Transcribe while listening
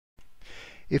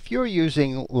If you're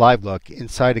using LiveLook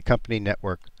inside a company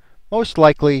network, most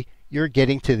likely you're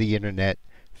getting to the internet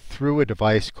through a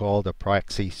device called a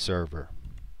proxy server.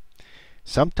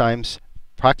 Sometimes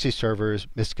proxy servers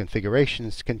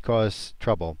misconfigurations can cause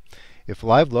trouble. If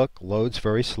LiveLook loads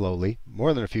very slowly,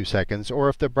 more than a few seconds, or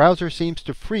if the browser seems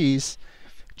to freeze,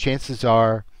 chances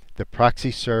are the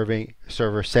proxy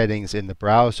server settings in the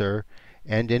browser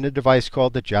and in a device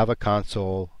called the Java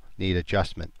console need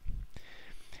adjustment.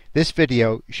 This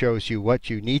video shows you what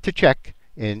you need to check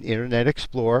in Internet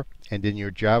Explorer and in your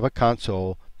Java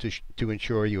console to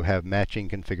ensure you have matching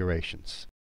configurations.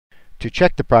 To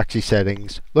check the proxy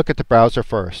settings, look at the browser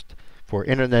first. For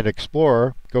Internet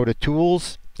Explorer, go to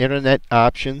Tools, Internet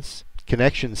Options,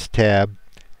 Connections tab,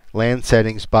 LAN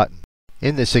Settings button.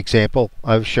 In this example,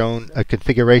 I've shown a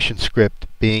configuration script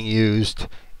being used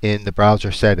in the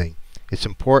browser setting. It's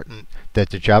important that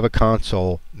the Java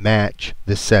console match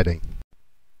this setting.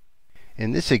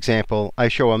 In this example, I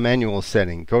show a manual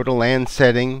setting. Go to LAN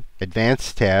Setting,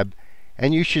 Advanced tab,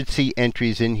 and you should see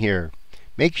entries in here.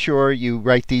 Make sure you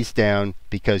write these down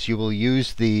because you will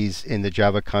use these in the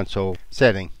Java console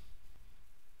setting.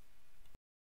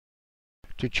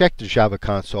 To check the Java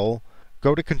console,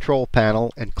 go to Control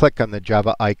Panel and click on the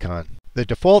Java icon. The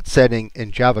default setting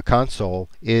in Java console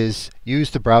is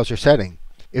Use the browser setting.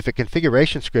 If a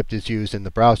configuration script is used in the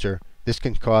browser, this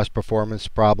can cause performance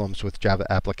problems with Java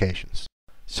applications.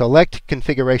 Select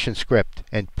Configuration Script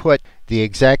and put the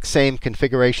exact same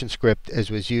configuration script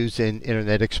as was used in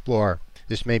Internet Explorer.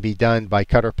 This may be done by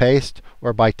cut or paste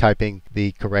or by typing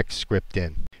the correct script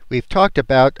in. We've talked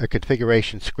about a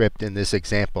configuration script in this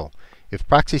example. If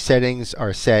proxy settings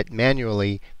are set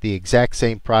manually, the exact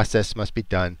same process must be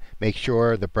done. Make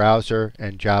sure the browser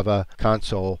and Java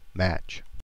console match.